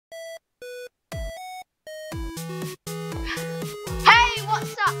Hey,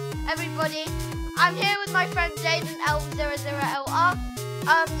 what's up, everybody? I'm here with my friend Jaden L00LR.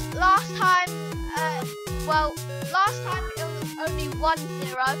 Last time it was only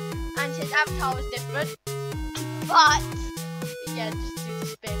 1-0, and his avatar was different. But yeah, just do the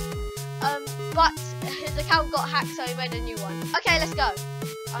spin. But his account got hacked, so he made a new one. Okay, let's go.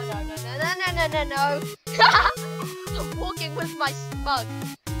 Oh no. I'm walking with my smug.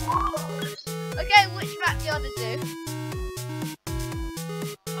 Okay, which map do you want to do?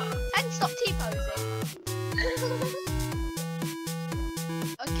 Can you stop T-posing?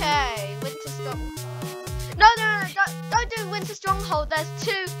 Okay, Winter Stronghold. No, don't do Winter Stronghold. There's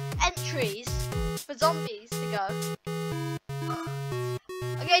 2 entries for zombies to go.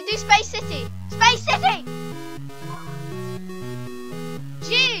 Okay, do Space City. Space City!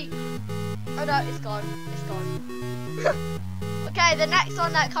 G! Oh no, it's gone. It's gone. Okay, the next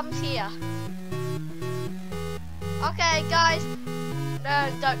one that comes here. Okay, guys. No,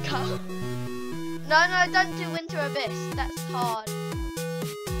 don't go. No, don't do Winter Abyss. That's hard.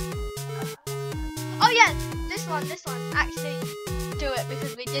 Oh yeah, this one. Actually, do it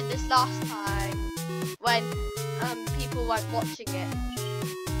because we did this last time when people weren't watching it.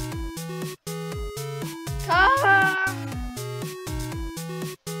 Come.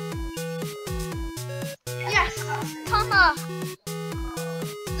 Yes, come on.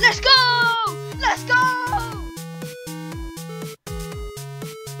 Let's go! Let's go!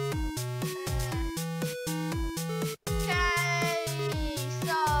 Okay,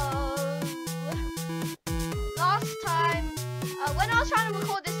 so last time, when I was trying to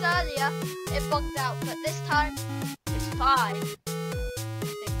record this earlier, it bugged out, but this time it's fine.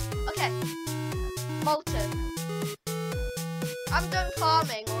 Okay, Molten. I'm done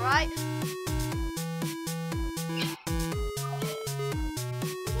farming, alright?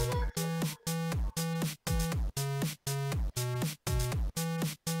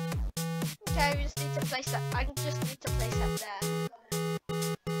 Okay, we just need to place that. I just need to place that there.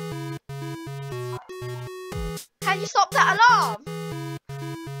 Can you stop that alarm?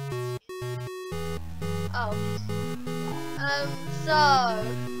 Oh. So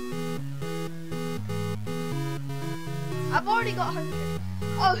I've already got 100.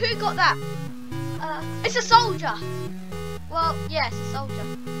 Oh, who got that? It's a soldier. Well, yes, a soldier.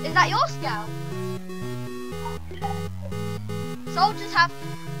 Is that your scout? Soldiers have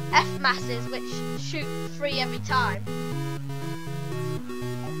F masses which shoot 3 every time.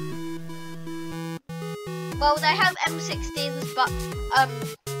 Well, they have M16s, but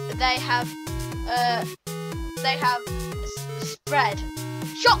they have spread.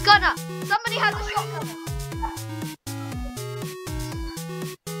 Shotgunner! Somebody has a shotgunner.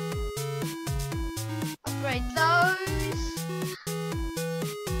 Upgrade those.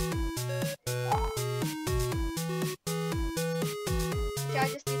 Okay, I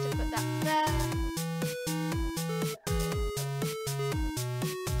just need to put that there.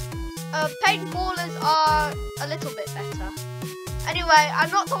 Paintballers are a little bit better. Anyway, I'm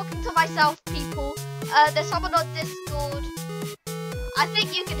not talking to myself, people. There's someone on Discord. I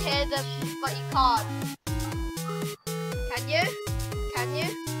think you can hear them, but you can't. Can you? Can you?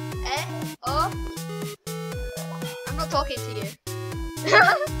 Eh? Oh? I'm not talking to you.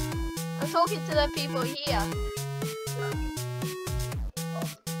 I'm talking to the people here.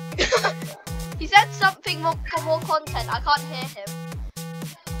 He said something more for more content. I can't hear him.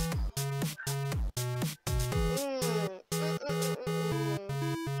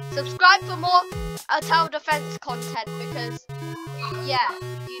 Subscribe for more tower defense content because, yeah,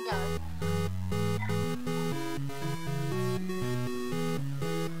 you know.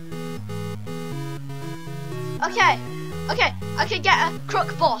 Okay, I can get a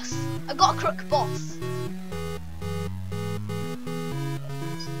crook boss. I got a crook boss.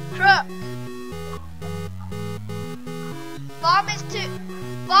 Crook. Farm is 2.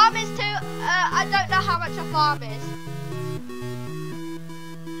 Farm is 2. I don't know how much a farm is.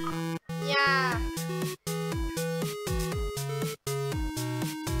 Yeah.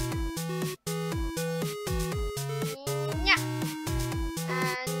 Yeah.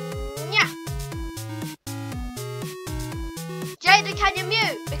 And yeah. Jaden, can you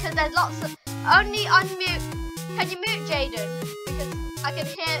mute? Because there's lots of only unmute. Can you mute Jaden? Because I can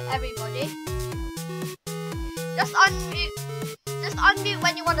hear everybody. Just unmute. Just unmute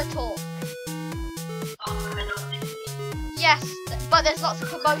when you want to talk. Yes, but there's lots of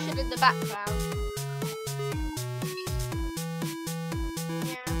commotion in the background.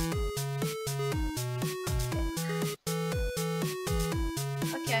 Yeah.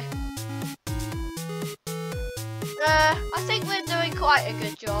 Okay. I think we're doing quite a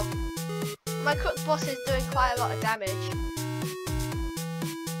good job. My crook boss is doing quite a lot of damage.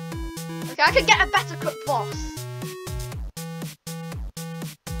 Okay, I could get a better crook boss.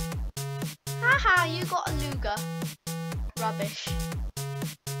 Haha, you got a Luger. Rubbish.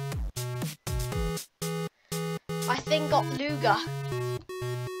 My thing got Luger.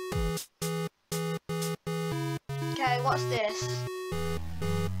 Okay, what's this?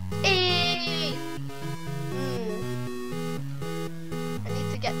 Eee! I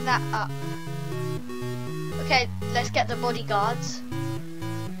need to get that up. Okay, let's get the bodyguards.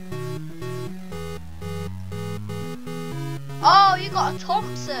 Oh, you got a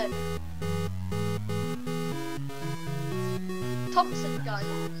Thompson. Thompson gun.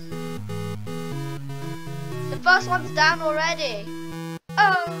 The first one's down already.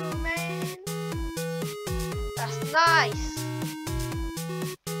 Oh man, that's nice.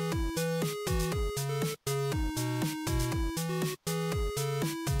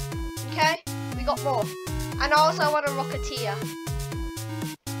 Okay, we got more. And I also want a Rocketeer.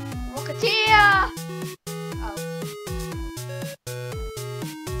 Rocketeer! Oh.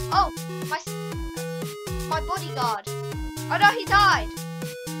 Oh, my bodyguard. Oh no, he died.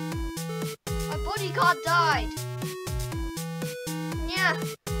 My bodyguard died. Yeah.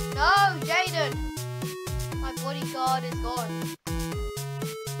 No, Jaden. My bodyguard is gone.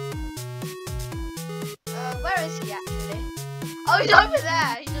 Where is he actually? Oh, he's over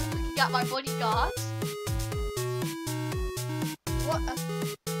there. He's just looking at my bodyguards. What a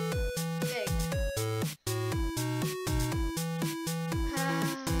thing.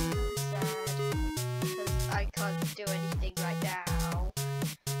 Sad. Because I can't do anything right now.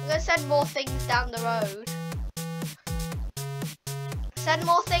 I'm gonna send more things down the road. Send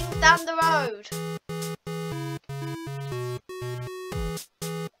more things down the road.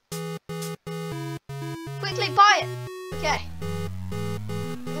 Quickly buy it. Okay.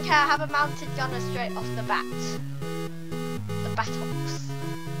 Okay, I have a mounted gunner straight off the bat. The Batox.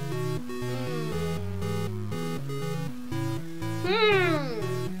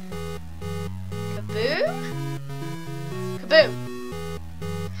 Kaboom? Kaboom.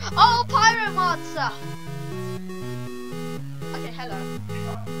 Oh, Pyromancer! Okay, hello.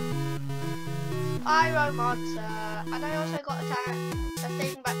 Pyromancer. And I also got a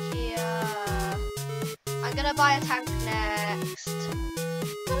thing back here. I'm gonna buy a tank next.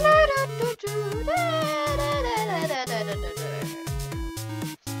 Oh,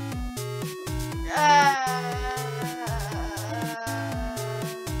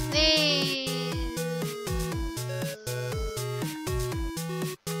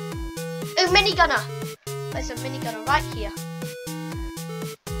 minigunner! There's a minigunner right here.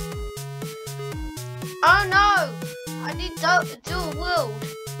 Oh no! I need dual wield.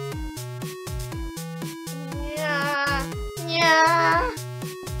 Yeah, yeah,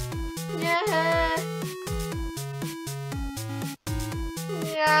 yeah,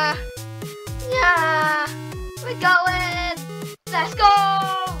 yeah, yeah. We're going. Let's go.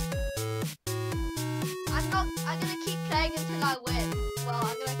 I'm gonna keep playing until I win. Well,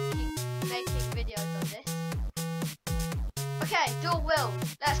 I'm gonna keep making videos of this. Okay, dual wield.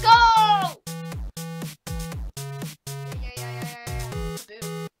 Let's go. Yeah. Boom.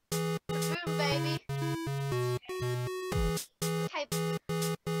 Boom, baby. Okay.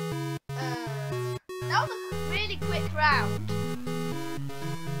 That was a really quick round.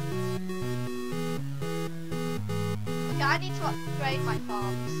 Okay, I need to upgrade my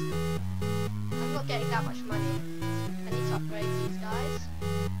farms. I'm not getting that much money. I need to upgrade these guys.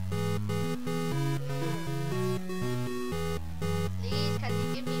 Please, can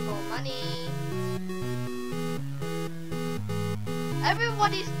you give me more money?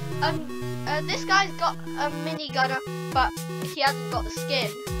 Everybody's this guy's got a minigunner, but he hasn't got the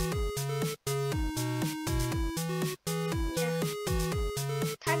skin. Yeah.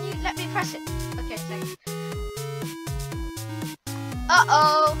 Can you let me press it? Okay, thanks.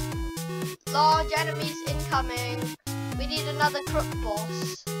 Uh-oh. Large enemies incoming. We need another crook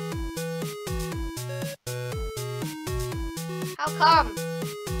boss. How come?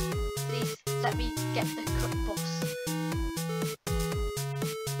 Please let me get the crook boss.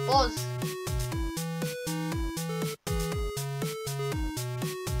 Boss.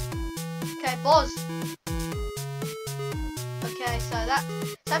 Okay, boss. Okay, so that's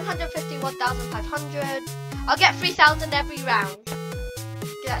 751,500. I'll get 3,000 every round.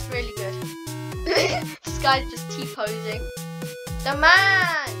 Okay, that's really good. This guy's just T-posing. The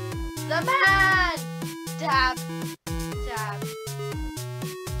man! The man! Dab. Dab.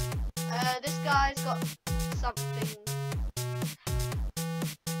 This guy's got something.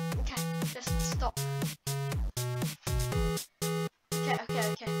 Okay, just stop.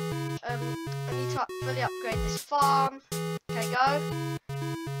 Okay. I need to fully upgrade this farm. Okay, go.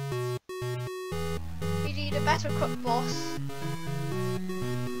 We need a better crook boss.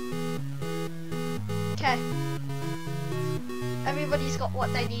 Okay. Everybody's got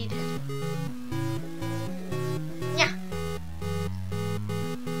what they needed. Yeah.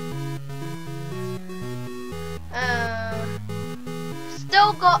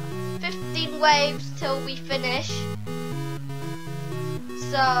 Still got 15 waves till we finish.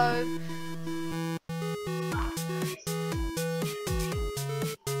 So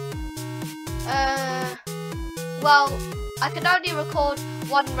well, I can only record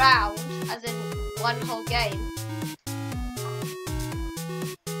one round, as in one whole game.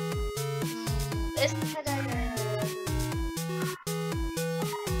 It's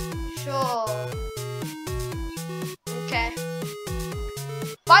sure. Okay.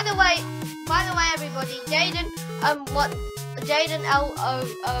 By the way, everybody, Jaden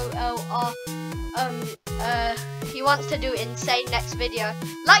LOOLR he wants to do insane next video.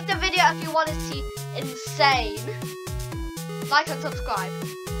 Like the video if you want to see insane. Like and subscribe.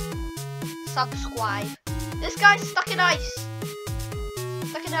 Subscribe. This guy's stuck in ice.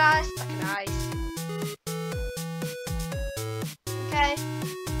 Stuck in ice. Stuck in ice. Okay.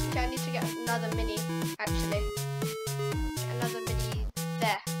 Okay, I need to get another mini. Actually, get another mini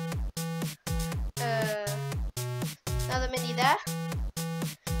there. Another mini there.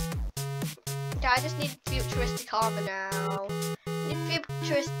 Okay, I just need futuristic armor now.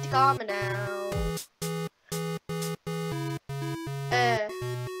 Futuristic armor now.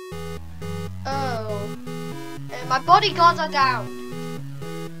 My bodyguards are down.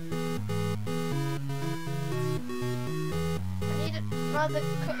 I need another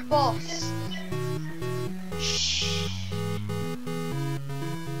cook boss. Shh.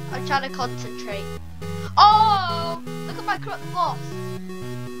 I'm trying to concentrate. Oh, look at my crook boss.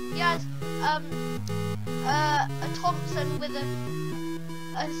 He has a Thompson with a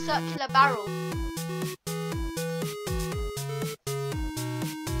circular barrel.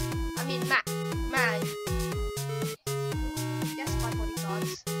 I mean mag. Yes, my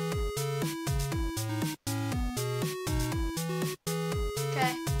bodyguards.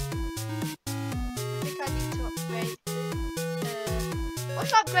 Okay. I think I need to upgrade. What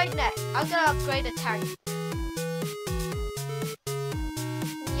should I upgrade next? I'm gonna upgrade a tank.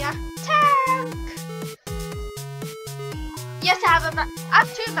 Yeah, tank. Yes, I have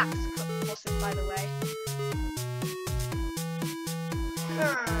two max bosses, by the way.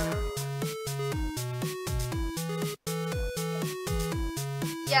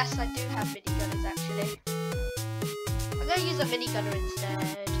 Yes, I do have minigunners actually. I'm gonna use a minigunner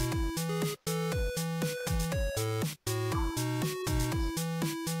instead.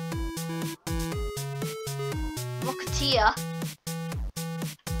 Rocketeer.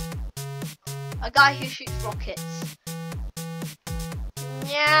 A guy who shoots rockets.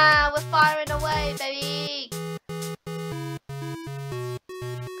 Yeah, we're firing away, baby.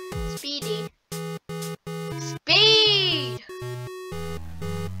 Speedy. Speed!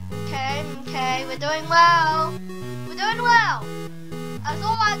 Okay, we're doing well. We're doing well. That's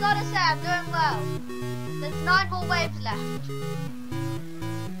all I gotta say, I'm doing well. There's 9 more waves left.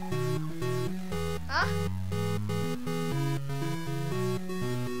 Huh?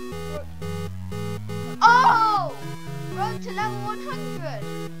 Oh! Road to level 100.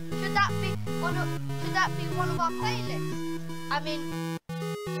 Should that be one of our playlists? I mean,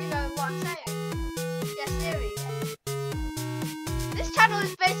 you know what I'm saying? Yeah, serious. This channel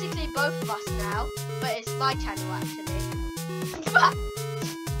is basically both of us now, but it's my channel actually.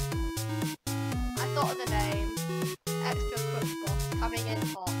 I thought of the name. Extra crook boss coming in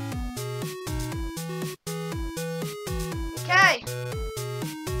hot. Okay.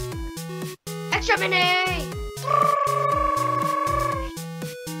 Extra mini!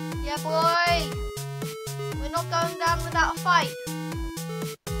 Yeah, boy. We're not going down without a fight.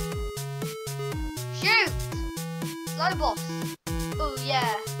 Shoot! Slow boss. Oh,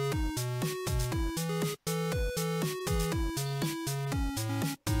 yeah.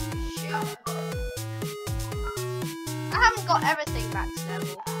 Shoot. I haven't got everything max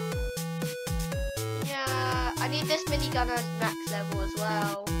level. Yeah, I need this minigunner max level as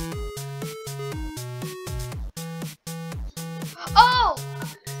well. Oh!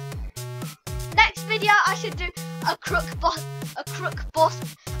 Next video I should do a crook boss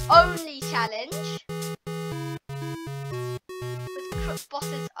only challenge. With crook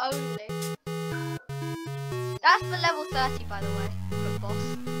bosses only. That's for level 30 by the way, crook boss.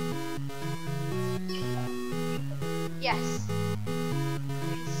 Yes.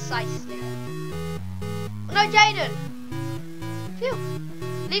 Precisely. Oh, no, Jaden! Phew.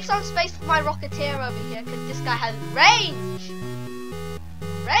 Leave some space for my Rocketeer over here, because this guy has range.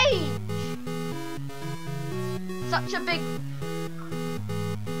 Range. Such a big...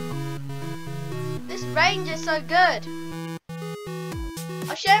 This range is so good.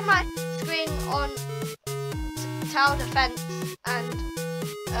 I'll share my screen on tower defense, and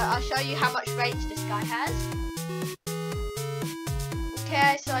I'll show you how much range this guy has.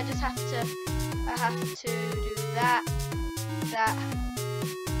 Okay, so I just have to do that.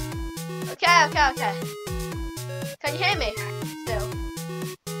 Okay. Can you hear me still?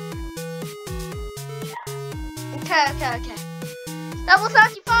 Okay. Level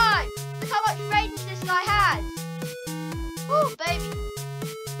 35! Look how much range this guy has! Woo, baby!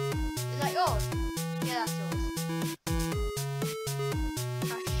 Is that yours? Yeah, that's yours.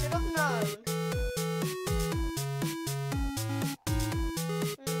 I should have known.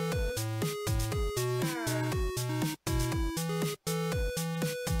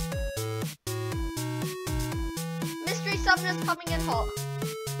 Mystery Summoner's coming in hot.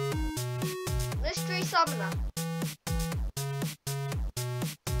 Mystery Summoner.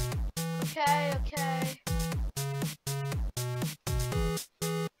 Okay.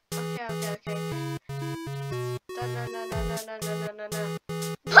 No.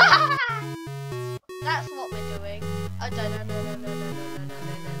 That's what we're doing. Oh, no.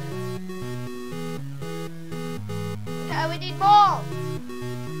 Okay, we need more.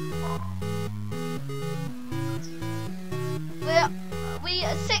 We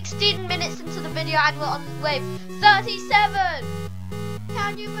are 16 minutes into the video and we're on wave 37.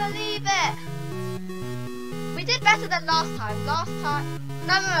 Can you believe it? We did better than last time.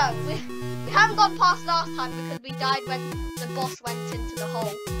 No. We haven't gone past last time because we died when the boss went into the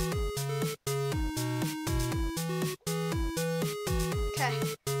hole. Okay.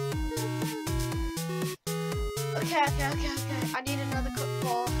 I need another cook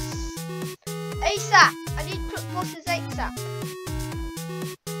boss. ASAP! I need cook bosses ASAP.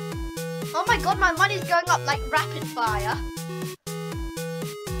 Oh my god, my money's going up like rapid fire.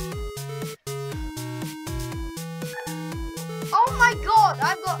 Oh my god,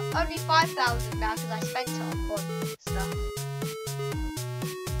 I've got only 5,000 now because I spent it on stuff.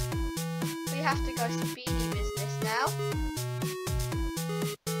 We have to go speedy business now.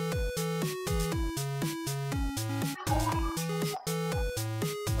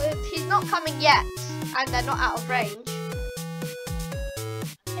 He's not coming yet, and they're not out of range.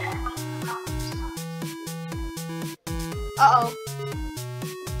 Uh-oh.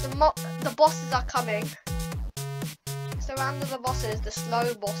 The bosses are coming. Surround the bosses, the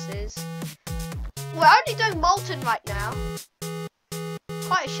slow bosses. We're only doing Molten right now.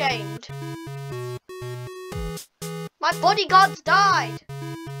 Quite ashamed. My bodyguards died.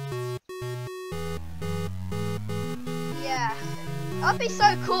 Yeah. That'd be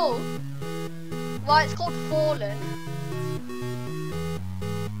so cool. Why it's called Fallen.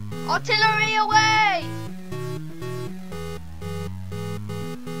 Artillery away!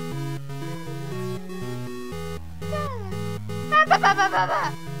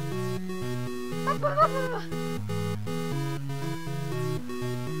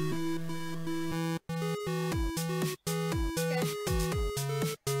 Okay.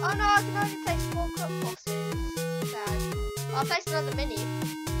 Oh no, I can only place 4 cook bosses. Sad. I'll place another mini.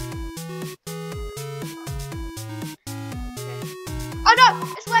 Okay. Oh no!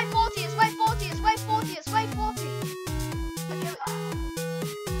 It's wave 40! It's wave 40! It's wave 40! It's wave 40!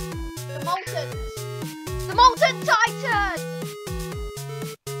 Okay. The Molten Titan!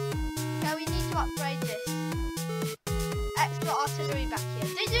 Okay, we need to upgrade this. Extra artillery back here.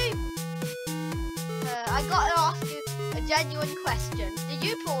 Did you? I gotta ask you a genuine question. Did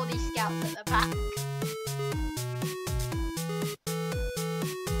you put all these scouts at the back?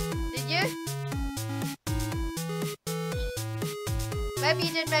 Did you? Maybe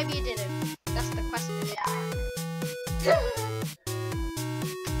you did, maybe you didn't. That's the question.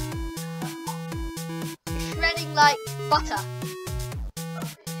 Shredding like butter.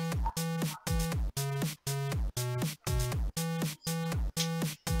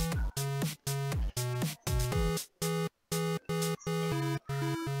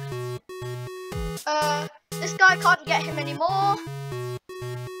 This guy can't get him anymore.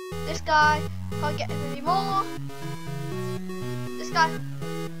 This guy can't get him anymore. This guy,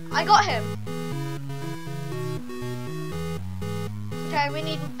 I got him. Okay, we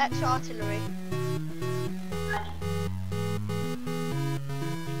need extra artillery.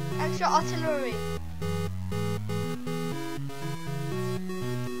 Extra artillery.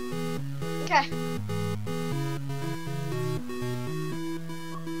 Okay.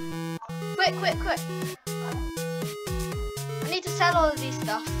 Quick. I need to sell all of these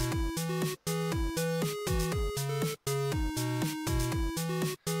stuff.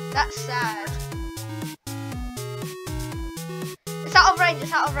 That's sad. It's out of range,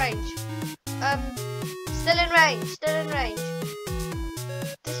 it's out of range. Still in range, still in range.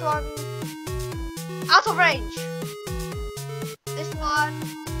 This one, out of range. This one,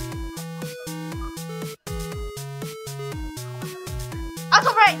 out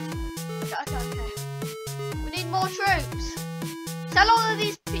of range. Okay. We need more troops. Sell all of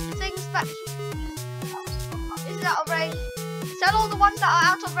these things back. This is out of range. Sell all the ones that are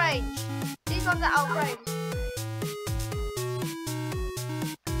out of range. These ones are out of range.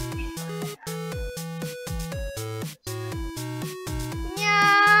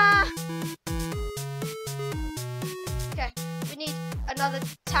 Yeah. Okay, we need another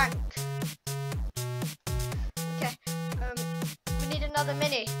tank. Okay, we need another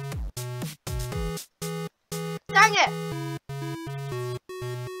mini. Dang it!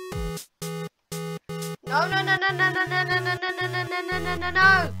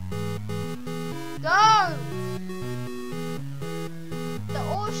 No! Go! They're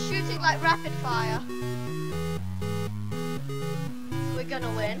all shooting like rapid fire. We're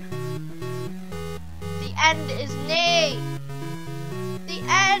gonna win. The end is near. The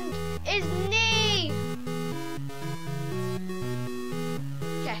end is near.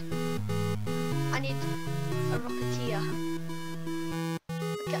 Okay. I need a rocketeer.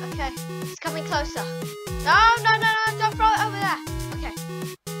 Okay. It's coming closer. No, don't throw it over there. Okay.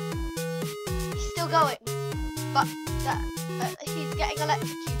 He's still going. But he's getting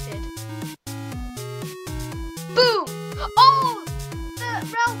electrocuted. Boom! Oh! The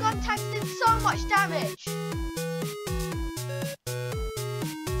railgun tanks did so much damage.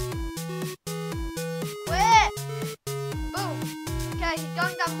 Quick! Boom! Okay, he's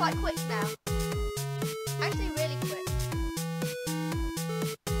going down quite quick now. Actually, really quick.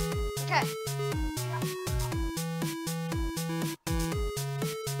 Okay.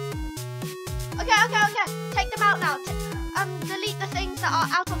 Okay. Take them out now. Delete the things that are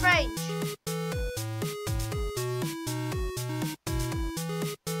out of range.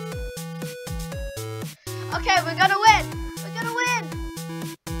 Okay, we're gonna win. We're gonna win.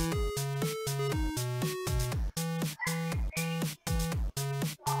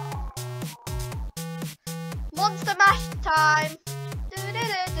 Monster mash time.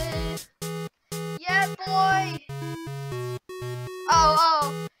 Yeah, boy.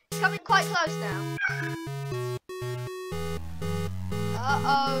 Oh. It's coming quite close now.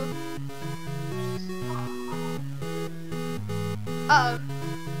 Uh-oh.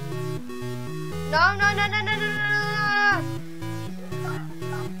 No.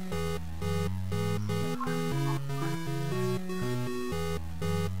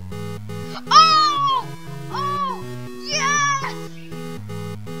 Oh, yes!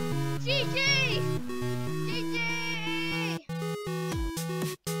 GG!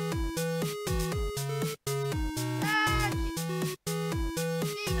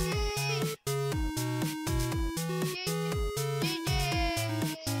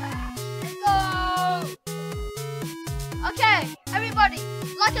 Okay, everybody,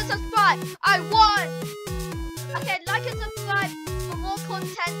 like and subscribe. I won! Okay, like and subscribe for more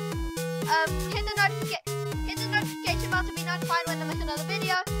content. Hit the notification bell to be notified when I make another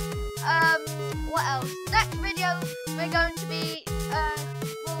video. What else? Next video, we're going to be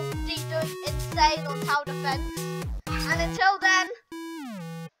we'll be doing insane on tower defense. And until then,